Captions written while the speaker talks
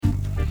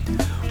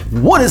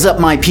What is up,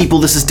 my people?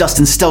 This is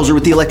Dustin Stelzer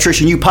with the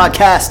Electrician U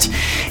podcast,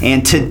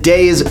 and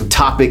today's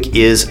topic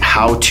is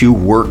how to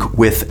work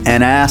with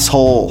an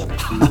asshole.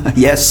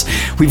 Yes,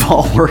 we've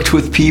all worked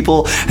with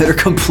people that are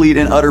complete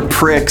and utter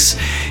pricks,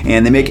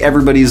 and they make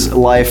everybody's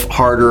life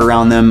harder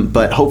around them,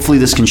 but hopefully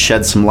this can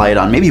shed some light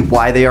on maybe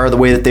why they are the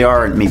way that they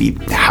are, and maybe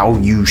how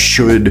you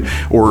should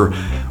or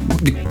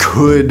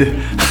could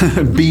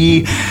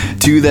be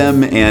to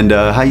them, and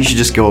how you should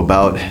just go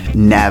about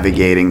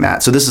navigating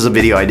that. So this is a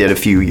video I did a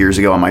few years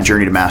ago on my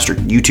Journey to Master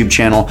YouTube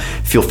channel.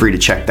 Feel free to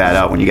check that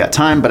out when you got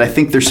time, but I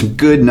think there's some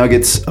good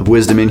nuggets of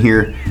wisdom in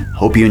here.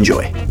 Hope you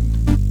enjoy.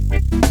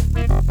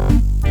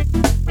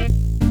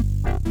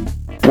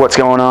 What's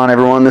going on,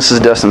 everyone? This is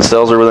Dustin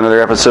Stelzer with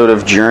another episode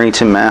of Journey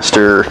to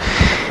Master,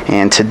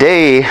 and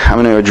today I'm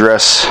going to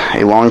address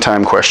a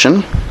long-time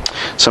question.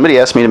 Somebody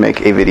asked me to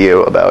make a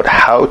video about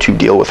how to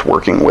deal with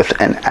working with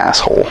an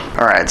asshole.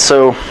 Alright,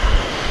 so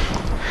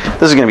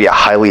this is going to be a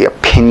highly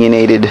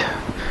opinionated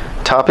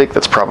topic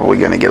that's probably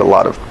going to get a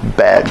lot of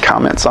bad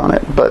comments on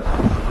it, but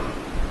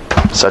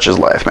such is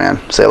life, man.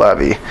 C'est la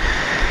vie.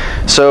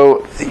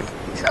 So,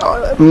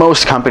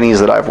 most companies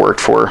that I've worked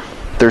for,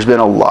 there's been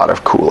a lot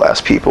of cool-ass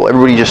people.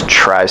 Everybody just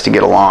tries to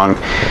get along.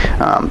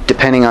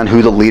 Depending on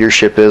who the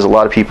leadership is,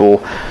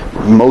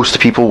 most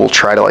people will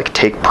try to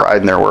take pride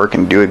in their work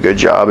and do a good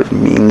job. It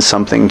means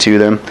something to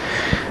them.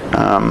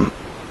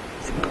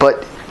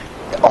 But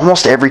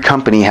almost every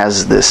company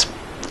has this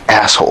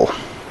asshole.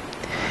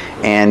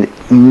 And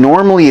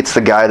normally it's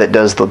the guy that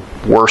does the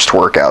worst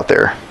work out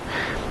there.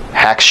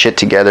 Hacks shit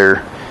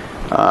together.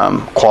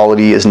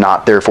 Quality is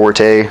not their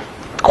forte.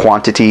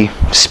 Quantity,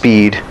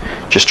 speed,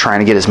 just trying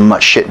to get as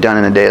much shit done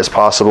in a day as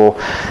possible.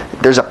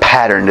 There's a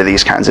pattern to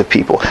these kinds of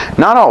people.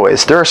 Not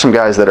always. There are some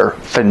guys that are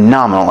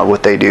phenomenal at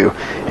what they do,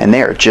 and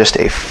they are just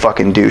a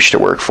fucking douche to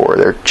work for.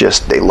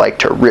 They like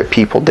to rip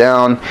people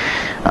down.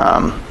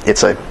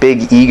 It's a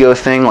big ego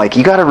thing.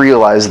 You got to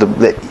realize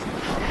that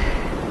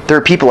there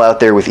are people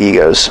out there with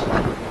egos.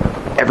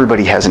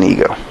 Everybody has an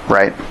ego,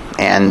 right?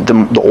 And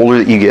the older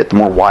that you get, the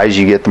more wise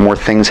you get, the more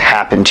things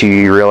happen to you.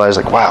 You realize,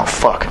 wow,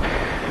 fuck.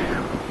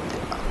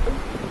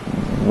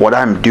 What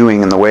I'm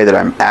doing and the way that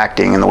I'm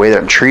acting and the way that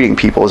I'm treating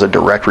people is a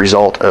direct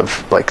result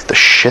of the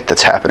shit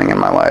that's happening in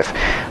my life.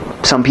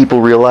 Some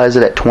people realize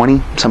it at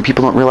 20. Some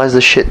people don't realize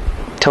this shit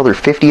till they're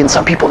 50, and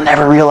some people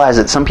never realize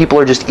it. Some people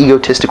are just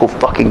egotistical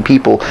fucking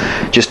people,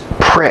 just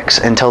pricks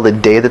until the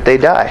day that they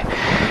die.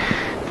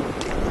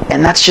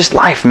 And that's just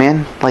life,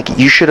 man.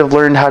 You should have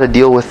learned how to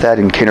deal with that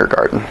in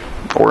kindergarten,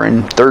 or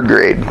in 3rd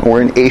grade,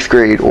 or in 8th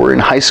grade, or in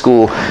high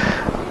school.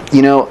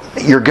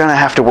 You're gonna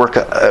have to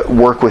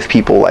work with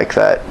people like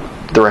that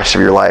the rest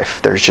of your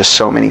life. There's just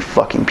so many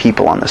fucking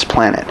people on this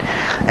planet,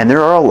 and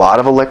there are a lot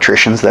of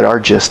electricians that are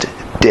just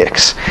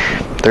dicks.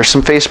 There's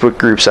some Facebook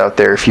groups out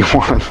there if you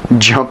want to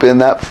jump in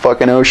that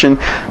fucking ocean.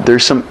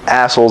 There's some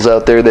assholes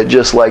out there that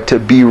just like to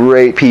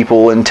berate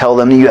people and tell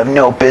them you have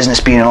no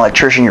business being an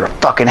electrician, you're a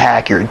fucking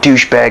hack, you're a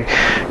douchebag,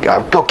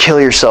 go kill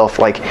yourself.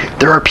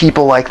 There are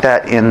people like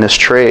that in this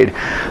trade,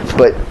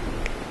 but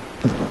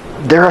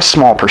they're a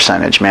small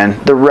percentage, man.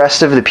 The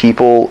rest of the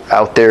people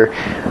out there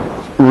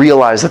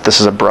realize that this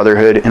is a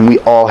brotherhood, and we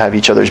all have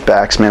each other's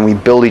backs, man. We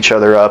build each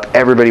other up.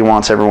 Everybody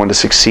wants everyone to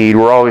succeed.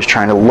 We're always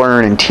trying to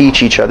learn and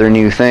teach each other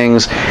new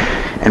things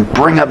and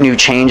bring up new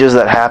changes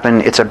that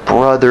happen. It's a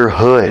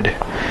brotherhood.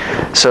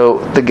 So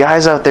the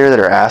guys out there that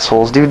are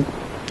assholes, dude,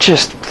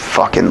 just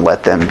fucking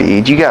let them be.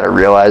 You gotta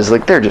realize,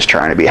 they're just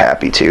trying to be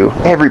happy too.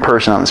 Every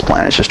person on this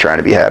planet is just trying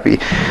to be happy.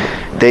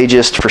 They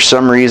just, for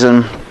some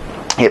reason,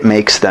 it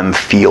makes them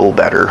feel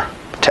better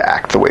to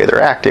act the way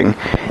they're acting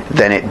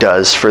than it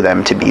does for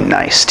them to be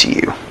nice to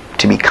you,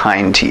 to be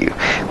kind to you.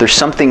 There's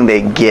something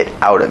they get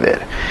out of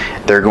it.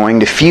 They're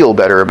going to feel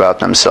better about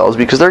themselves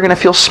because they're going to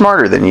feel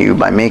smarter than you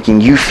by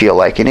making you feel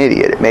like an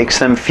idiot. It makes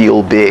them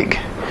feel big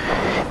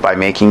by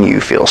making you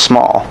feel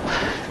small.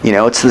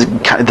 It's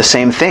the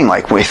same thing.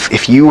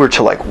 If you were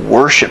to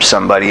worship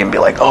somebody and be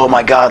oh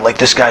my god,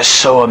 this guy's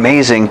so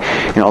amazing.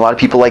 A lot of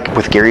people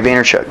with Gary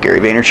Vaynerchuk.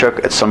 Gary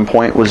Vaynerchuk at some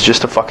point was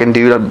just a fucking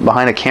dude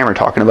behind a camera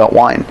talking about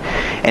wine,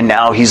 and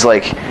now he's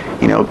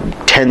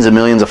tens of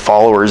millions of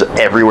followers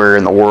everywhere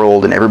in the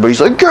world, and everybody's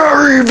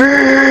Gary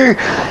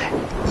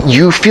V.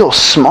 You feel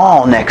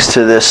small next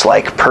to this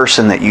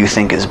person that you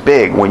think is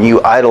big. When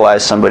you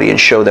idolize somebody and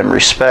show them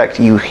respect,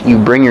 you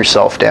bring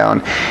yourself down.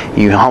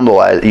 You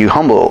humbleize?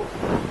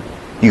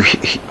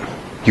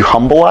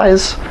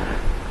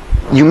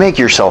 You make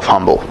yourself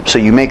humble. So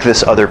you make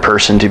this other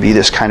person to be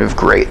this kind of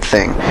great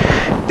thing.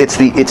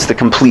 It's the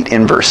complete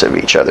inverse of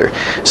each other.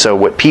 So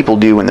what people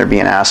do when they're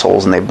being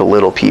assholes and they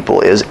belittle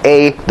people is,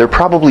 A, they're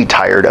probably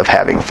tired of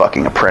having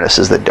fucking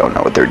apprentices that don't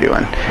know what they're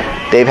doing.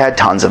 They've had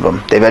tons of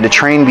them. They've had to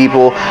train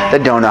people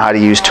that don't know how to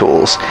use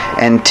tools.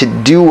 And to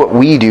do what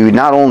we do,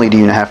 not only do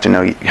you have to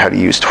know how to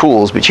use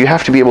tools, but you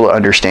have to be able to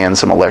understand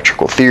some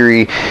electrical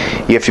theory.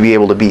 You have to be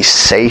able to be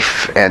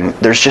safe. And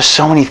there's just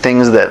so many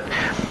things that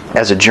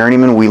as a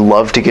journeyman, we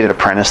love to get an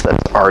apprentice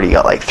that's already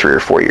got like 3 or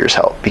 4 years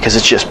help, because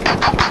it's just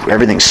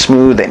everything's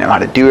smooth, they know how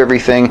to do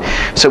everything,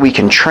 so we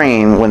can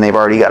train when they've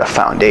already got a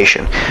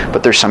foundation.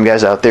 But there's some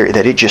guys out there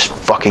that it just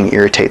fucking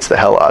irritates the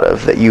hell out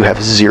of, that you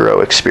have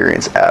zero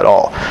experience at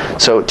all.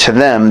 So to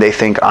them, they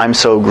think, I'm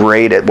so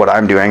great at what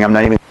I'm doing, I'm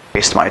not even going to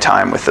waste my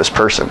time with this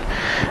person.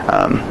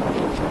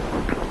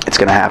 It's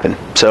going to happen.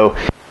 So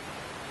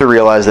to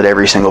realize that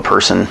every single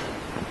person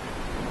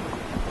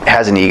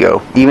has an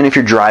ego. Even if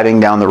you're driving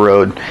down the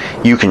road,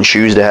 you can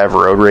choose to have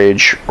road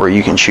rage, or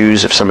you can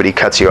choose, if somebody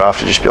cuts you off,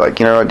 to just be like,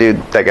 you know what,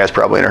 dude, that guy's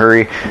probably in a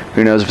hurry.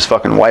 Who knows if his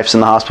fucking wife's in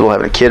the hospital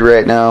having a kid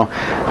right now?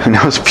 Who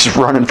knows if he's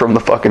running from the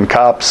fucking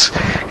cops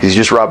because he's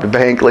just robbed a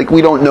bank? Like,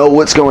 we don't know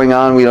what's going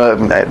on. We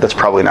don't. That's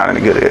probably not a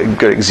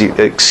good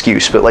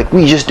excuse, but like,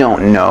 we just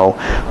don't know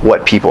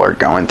what people are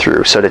going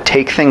through. So to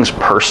take things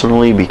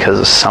personally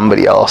because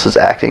somebody else is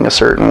acting a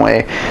certain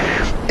way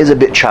is a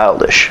bit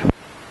childish.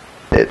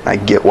 I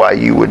get why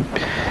you would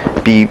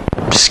be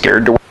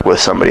scared to work with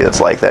somebody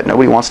that's like that.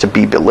 Nobody wants to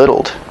be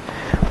belittled.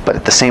 But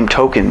at the same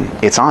token,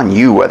 it's on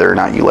you whether or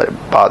not you let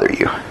it bother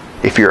you.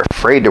 If you're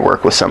afraid to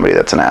work with somebody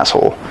that's an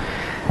asshole,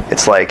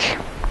 it's like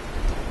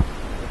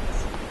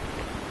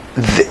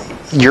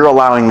you're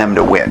allowing them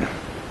to win.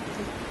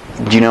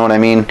 Do you know what I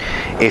mean?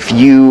 If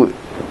you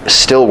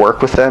still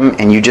work with them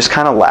and you just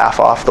kind of laugh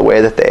off the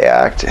way that they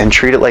act and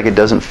treat it like it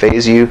doesn't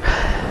faze you,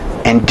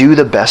 and do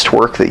the best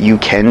work that you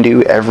can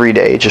do every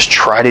day, just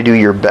try to do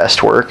your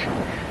best work,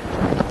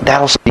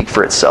 that'll speak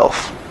for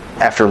itself.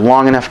 After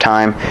long enough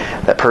time,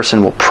 that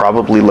person will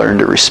probably learn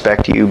to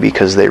respect you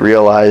because they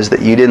realize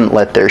that you didn't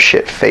let their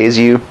shit faze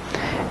you,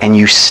 and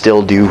you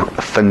still do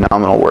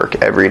phenomenal work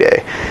every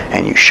day,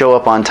 and you show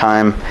up on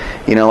time.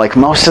 You know, like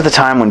most of the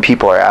time when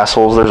people are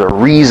assholes, there's a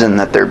reason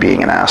that they're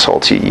being an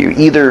asshole to you.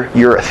 Either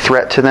you're a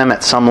threat to them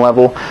at some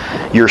level,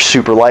 you're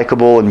super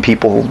likable and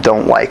people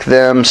don't like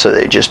them, so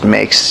it just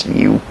makes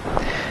them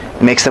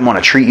want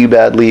to treat you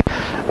badly,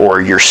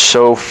 or you're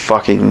so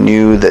fucking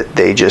new that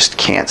they just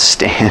can't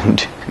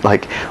stand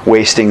like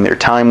wasting their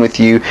time with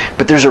you.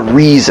 But there's a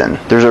reason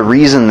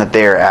that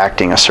they're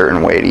acting a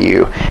certain way to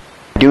you,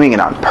 doing it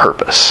on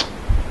purpose.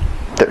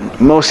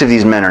 Most of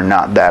these men are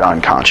not that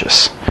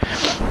unconscious.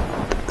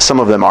 Some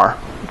of them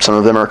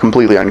are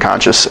completely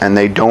unconscious, and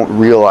they don't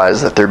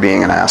realize that they're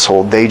being an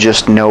asshole. They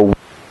just know what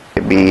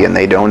it be, and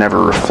they don't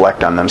ever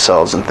reflect on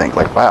themselves and think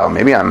like, wow,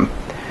 maybe I'm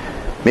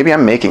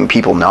making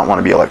people not want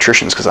to be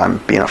electricians because I'm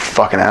being a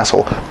fucking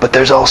asshole. But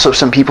there's also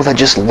some people that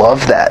just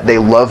love that. They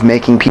love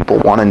making people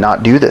want to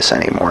not do this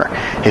anymore.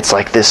 It's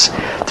like this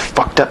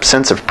fucked up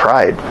sense of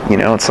pride. You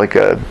know, it's like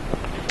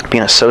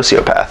being a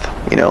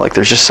sociopath. You know, like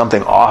there's just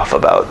something off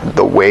about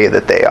the way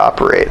that they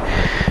operate.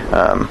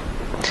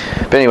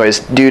 But anyways,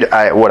 dude,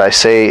 what I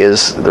say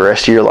is, the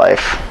rest of your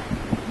life,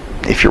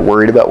 if you're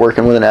worried about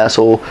working with an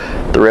asshole,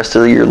 the rest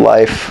of your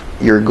life,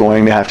 you're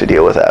going to have to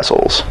deal with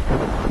assholes.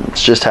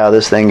 It's just how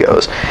this thing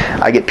goes.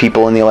 I get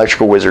people in the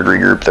electrical wizardry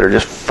group that are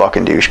just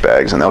fucking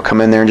douchebags, and they'll come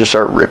in there and just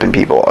start ripping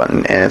people,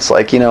 and it's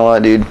like, you know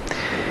what, dude,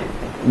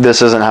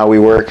 this isn't how we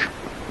work.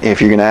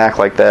 If you're going to act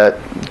like that,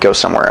 go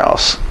somewhere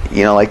else.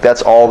 You know, like,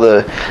 that's all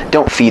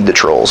don't feed the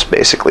trolls,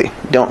 basically.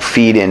 Don't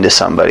feed into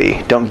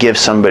somebody. Don't give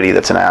somebody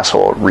that's an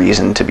asshole a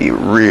reason to be a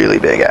really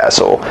big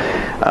asshole.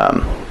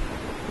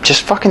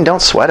 Just fucking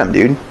don't sweat them,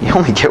 dude. You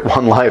only get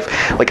one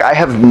life. Like, I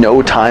have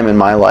no time in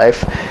my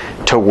life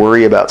to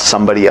worry about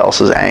somebody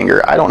else's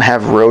anger. I don't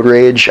have road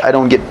rage. I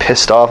don't get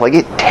pissed off. Like,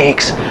 it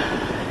takes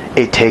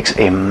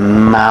a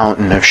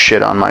mountain of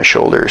shit on my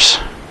shoulders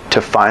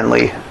to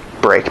finally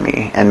break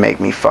me and make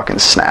me fucking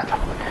snap.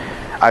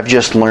 I've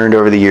just learned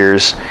over the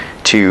years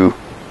to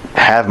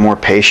have more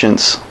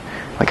patience.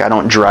 Like, I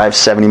don't drive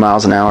 70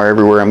 miles an hour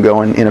everywhere I'm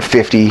going in a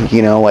 50,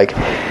 you know, like,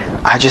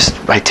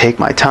 I take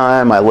my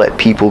time, I let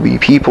people be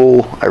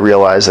people. I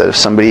realize that if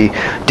somebody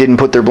didn't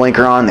put their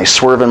blinker on, they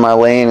swerve in my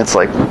lane, it's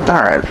like,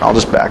 alright, I'll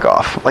just back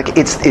off. Like,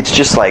 it's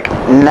just like,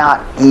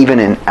 not even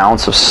an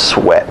ounce of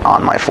sweat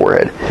on my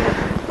forehead.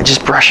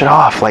 Just brush it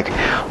off. Like,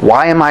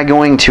 why am I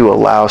going to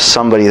allow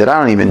somebody that I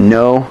don't even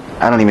know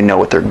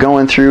what they're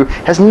going through,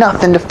 has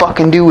nothing to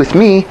fucking do with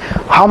me,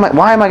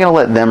 why am I going to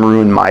let them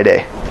ruin my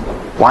day?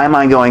 Why am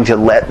I going to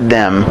let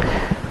them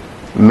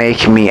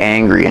make me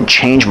angry and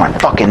change my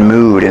fucking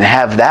mood and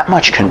have that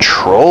much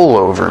control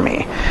over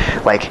me?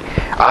 Like,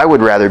 I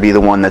would rather be the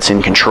one that's in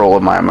control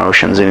of my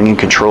emotions and in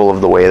control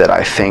of the way that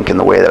I think and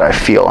the way that I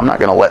feel. I'm not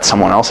going to let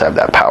someone else have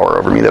that power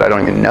over me that I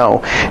don't even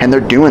know, and they're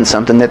doing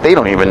something that they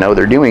don't even know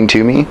they're doing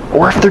to me.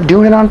 Or if they're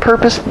doing it on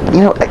purpose,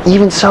 you know,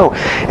 even so,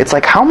 it's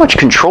like, how much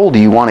control do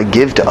you want to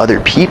give to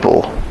other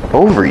people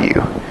over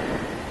you?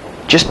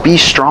 Just be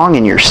strong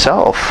in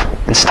yourself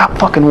and stop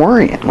fucking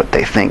worrying what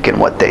they think and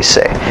what they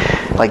say.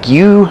 Like,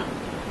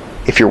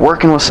 if you're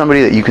working with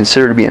somebody that you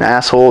consider to be an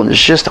asshole and is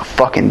just a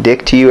fucking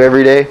dick to you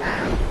every day,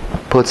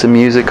 put some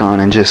music on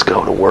and just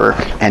go to work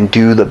and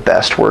do the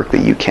best work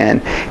that you can,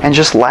 and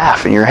just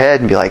laugh in your head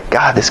and be like,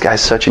 God, this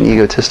guy's such an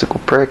egotistical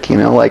prick, you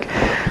know, like,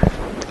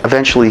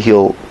 eventually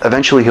he'll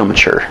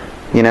mature.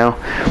 you know?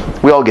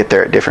 We all get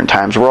there at different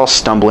times. We're all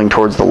stumbling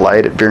towards the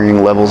light at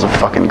varying levels of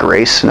fucking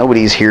grace.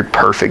 Nobody's here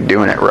perfect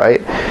doing it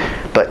right.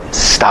 But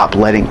stop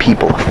letting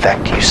people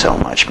affect you so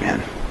much,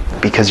 man.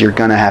 Because you're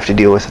going to have to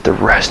deal with it the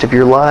rest of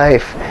your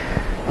life.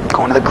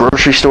 Going to the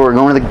grocery store,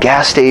 going to the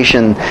gas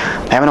station,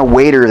 having a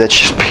waiter that's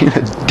just being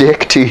a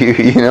dick to you,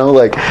 you know?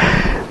 Like,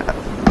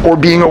 or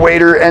being a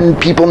waiter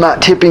and people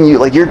not tipping you.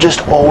 Like, you're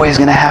just always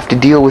going to have to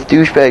deal with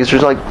douchebags.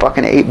 There's like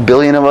fucking 8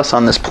 billion of us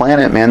on this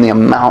planet, man. The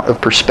amount of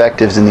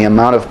perspectives and the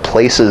amount of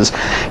places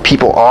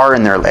people are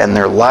in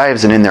their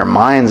lives and in their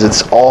minds,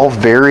 it's all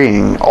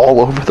varying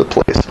all over the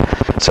place.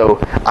 So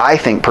I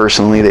think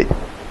personally that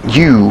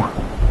you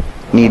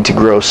need to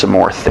grow some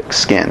more thick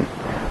skin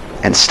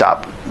and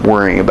stop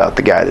worrying about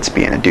the guy that's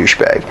being a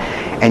douchebag.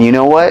 And you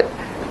know what?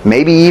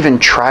 Maybe even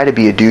try to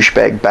be a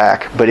douchebag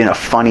back, but in a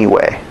funny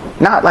way.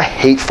 Not a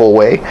hateful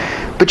way,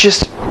 but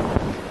just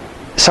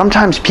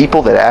sometimes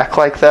people that act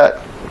like that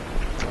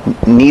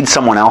need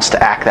someone else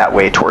to act that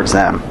way towards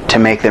them to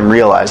make them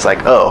realize, like,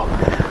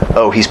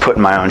 oh, he's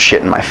putting my own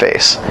shit in my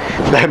face.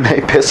 That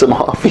may piss him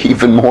off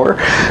even more.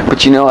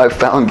 But you know, I've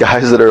found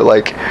guys that are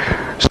like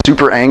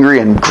super angry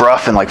and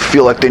gruff and like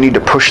feel like they need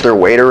to push their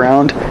weight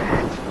around.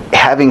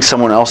 Having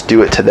someone else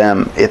do it to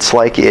them, it's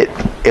like it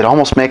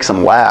almost makes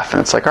them laugh, and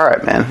it's like, all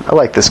right, man, I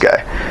like this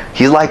guy.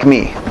 He's like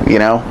me, you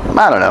know?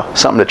 I don't know,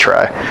 something to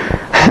try.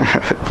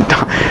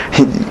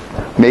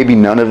 Maybe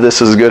none of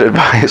this is good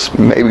advice.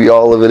 Maybe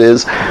all of it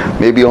is.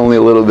 Maybe only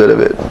a little bit of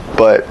it.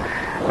 But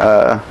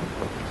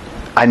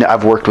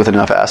I've worked with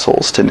enough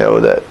assholes to know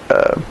that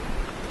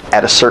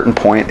at a certain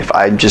point, if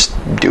I'm just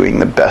doing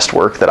the best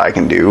work that I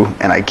can do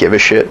and I give a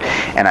shit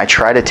and I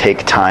try to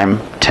take time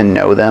to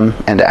know them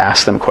and to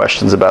ask them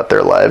questions about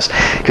their lives.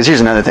 Because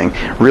here's another thing.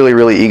 Really,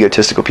 really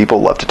egotistical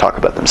people love to talk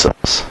about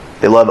themselves.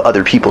 They love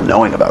other people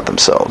knowing about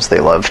themselves.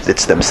 They love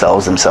it's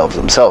themselves.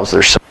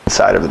 They're so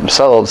inside of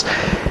themselves.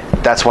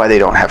 That's why they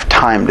don't have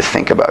time to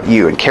think about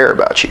you and care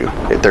about you.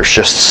 They're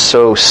just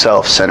so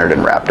self-centered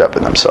and wrapped up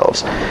in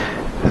themselves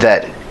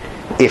that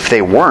if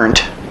they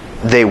weren't,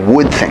 they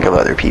would think of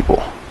other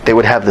people. They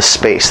would have the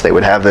space. They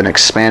would have an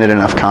expanded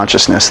enough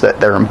consciousness that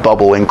their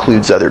bubble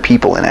includes other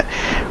people in it,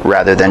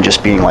 rather than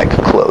just being like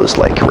closed,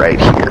 like right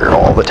here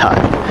all the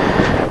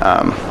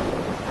time.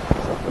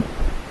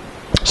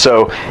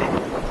 So,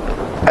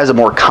 as a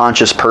more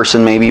conscious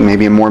person, maybe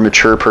a more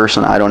mature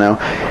person, I don't know,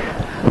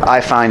 I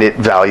find it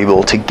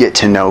valuable to get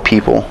to know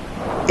people,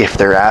 if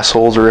they're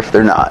assholes or if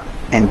they're not,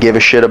 and give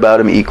a shit about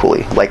them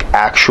equally. Like,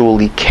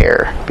 actually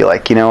care. Be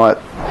like, you know what?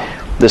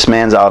 This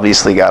man's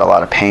obviously got a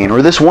lot of pain.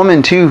 Or this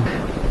woman, too.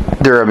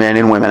 There are men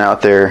and women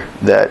out there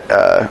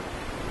that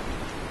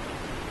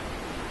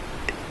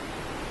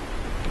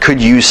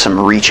could use some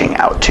reaching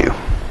out to.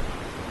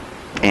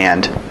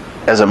 And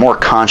as a more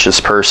conscious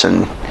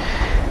person,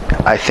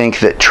 I think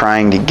that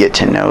trying to get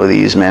to know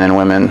these men and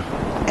women,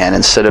 and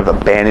instead of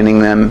abandoning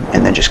them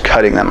and then just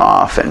cutting them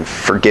off and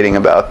forgetting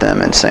about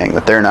them and saying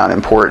that they're not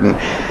important,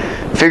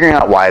 figuring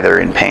out why they're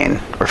in pain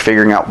or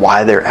figuring out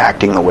why they're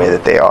acting the way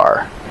that they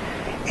are,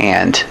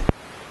 and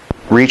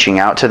reaching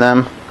out to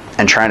them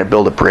and trying to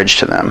build a bridge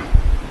to them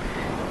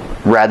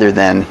rather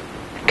than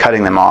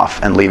cutting them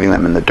off and leaving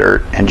them in the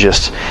dirt and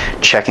just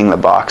checking the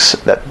box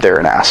that they're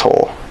an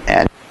asshole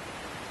and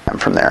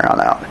from there on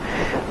out.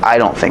 I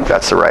don't think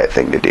that's the right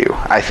thing to do.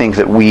 I think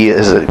that we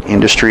as an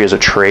industry, as a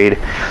trade,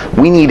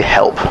 we need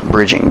help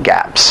bridging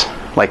gaps.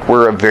 Like,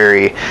 we're a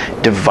very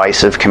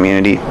divisive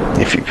community.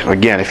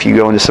 If you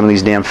go into some of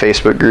these damn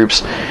Facebook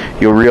groups,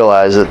 you'll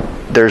realize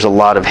that there's a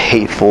lot of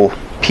hateful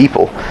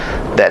people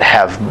that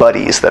have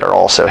buddies that are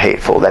also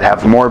hateful, that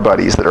have more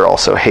buddies that are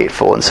also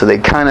hateful, and so they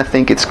kind of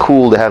think it's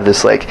cool to have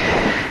this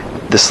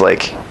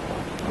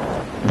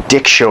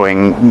dick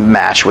showing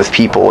match with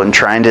people and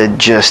trying to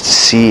just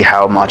see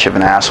how much of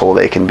an asshole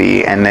they can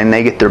be, and then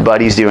they get their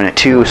buddies doing it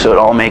too, so it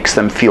all makes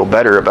them feel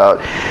better about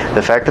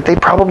the fact that they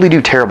probably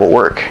do terrible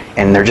work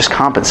and they're just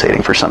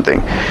compensating for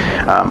something.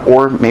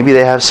 Or maybe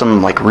they have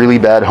some like really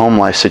bad home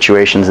life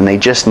situations and they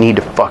just need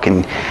to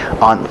fucking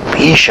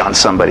unleash on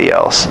somebody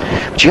else.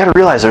 But you gotta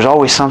realize there's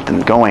always something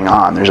going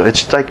on.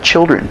 It's like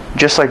children,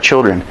 just like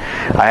children.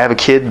 I have a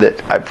kid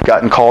that I've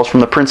gotten calls from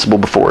the principal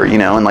before, you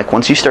know, and like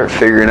once you start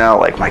figuring out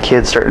like my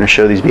kid's starting to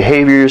show these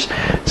behaviors,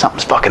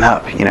 something's fucking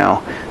up, you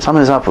know,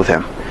 something's up with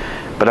him.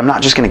 But I'm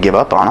not just going to give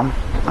up on him.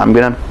 I'm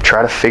going to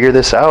try to figure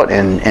this out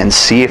and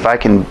see if I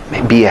can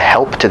be a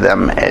help to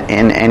them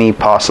in any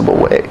possible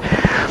way.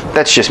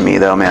 That's just me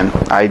though, man.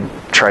 I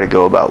try to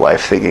go about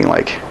life thinking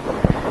like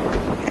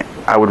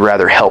I would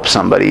rather help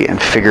somebody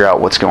and figure out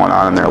what's going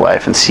on in their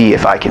life and see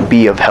if I can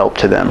be of help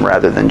to them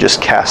rather than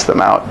just cast them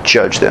out,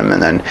 judge them,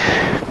 and then,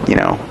 you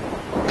know,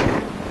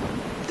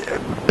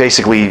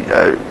 basically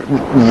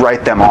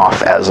write them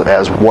off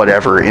as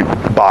whatever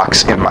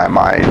box in my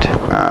mind.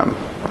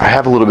 I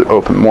have a little bit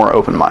more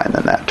open mind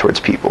than that towards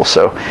people.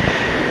 So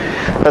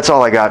that's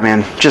all I got,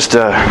 man. Just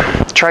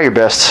try your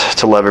best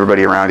to love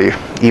everybody around you,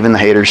 even the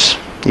haters,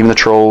 even the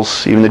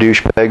trolls, even the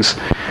douchebags.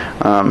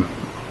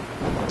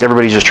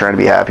 everybody's just trying to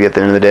be happy at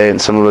the end of the day,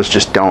 and some of us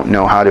just don't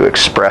know how to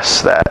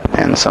express that,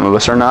 and some of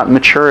us are not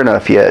mature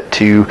enough yet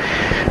to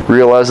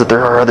realize that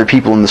there are other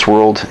people in this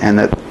world, and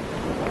that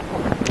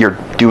you're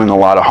doing a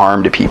lot of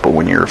harm to people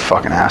when you're a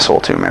fucking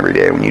asshole to them every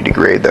day, when you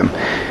degrade them.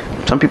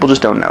 Some people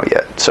just don't know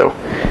yet. So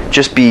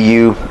just be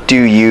you,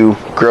 do you,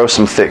 grow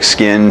some thick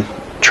skin,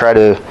 try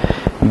to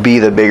be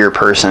the bigger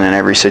person in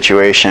every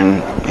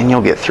situation, and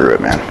you'll get through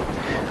it, man.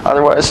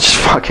 Otherwise, just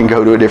fucking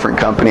go to a different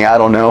company. I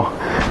don't know.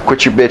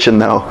 Quit your bitching,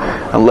 though.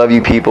 I love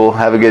you people.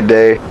 Have a good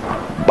day.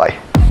 Bye.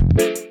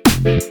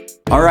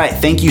 All right,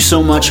 thank you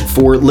so much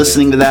for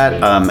listening to that.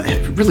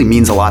 It really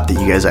means a lot that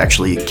you guys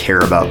actually care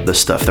about the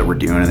stuff that we're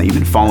doing and that you've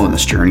been following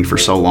this journey for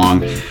so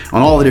long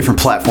on all the different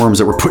platforms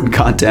that we're putting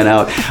content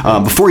out.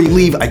 Before you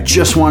leave, I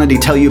just wanted to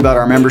tell you about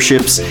our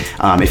memberships.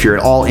 If you're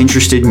at all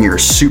interested and you're a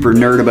super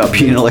nerd about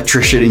being an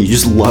electrician and you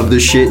just love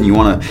this shit and you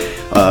want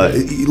to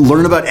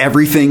learn about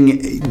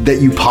everything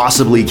that you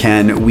possibly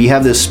can, we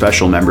have this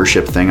special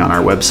membership thing on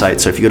our website.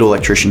 So if you go to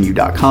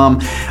electricianu.com,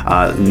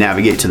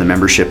 navigate to the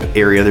membership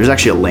area, there's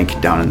actually a link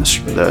down in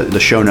the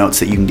show notes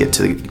that you can get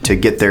to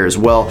get there as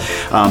well.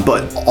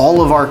 But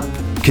all of our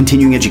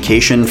continuing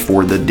education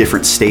for the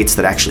different states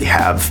that actually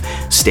have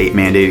state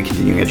mandated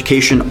continuing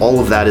education, all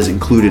of that is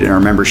included in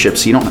our membership.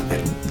 So you don't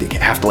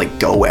have to like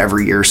go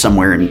every year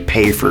somewhere and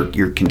pay for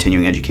your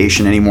continuing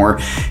education anymore.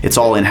 It's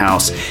all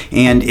in-house,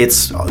 and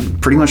it's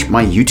pretty much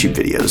my YouTube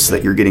videos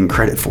that you're getting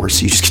credit for.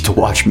 So you just get to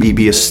watch me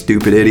be a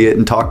stupid idiot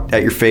and talk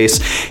at your face,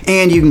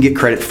 and you can get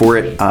credit for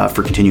it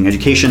for continuing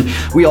education.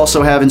 We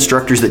also have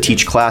instructors that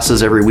teach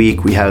classes every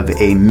week. We have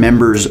a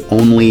members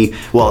only,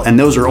 and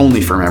those are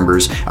only for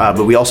members,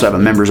 but we also have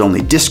a members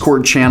only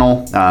Discord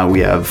channel.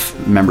 We have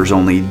members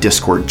only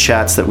Discord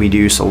chats that we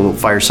do, so little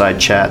fireside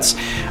chats.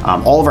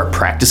 All of our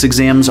practice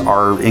exams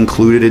are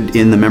included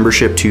in the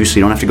membership too, so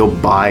you don't have to go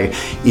buy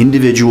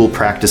individual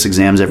practice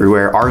exams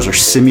everywhere. Ours are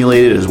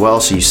simulated as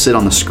well, so you sit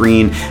on the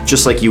screen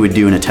just like you would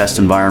do in a test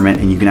environment,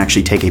 and you can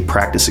actually take a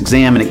practice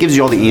exam, and it gives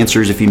you all the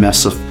answers if you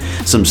mess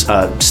some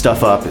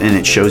stuff up, and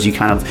it shows you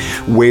kind of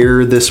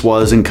where this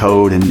was in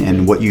code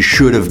and what you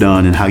should have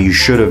done and how you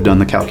should have done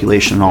the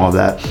calculation and all of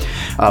that.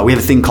 We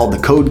have a thing called the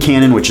Code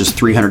Cannon, which is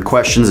 300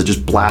 questions. It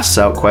just blasts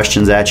out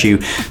questions at you,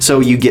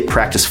 so you get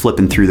practice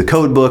flipping through the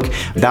code book.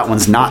 That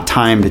one's not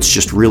timed. It's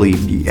just really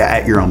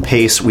at your own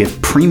pace. We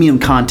have premium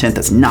content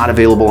that's not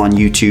available on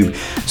YouTube,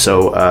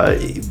 so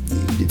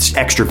it's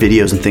extra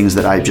videos and things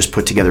that I just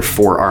put together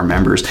for our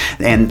members.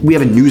 And we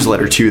have a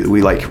newsletter too that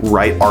we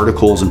write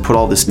articles and put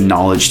all this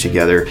knowledge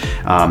together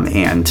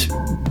and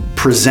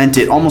present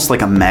it almost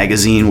like a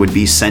magazine would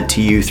be sent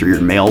to you through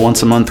your mail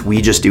once a month.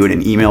 We just do it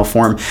in email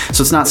form.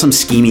 So it's not some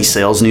schemy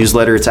sales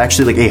newsletter. It's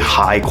actually like a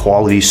high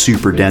quality,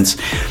 super dense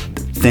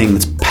thing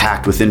that's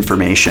packed with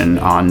information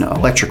on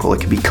electrical.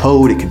 It could be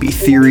code, it could be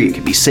theory, it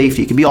could be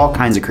safety, it could be all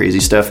kinds of crazy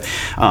stuff.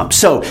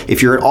 So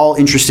if you're at all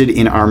interested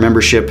in our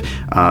membership,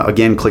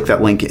 again, click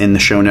that link in the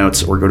show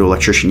notes or go to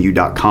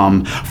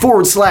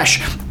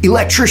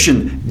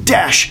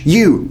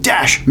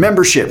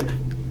electricianu.com/electrician-u-membership/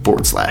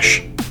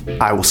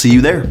 I will see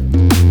you there.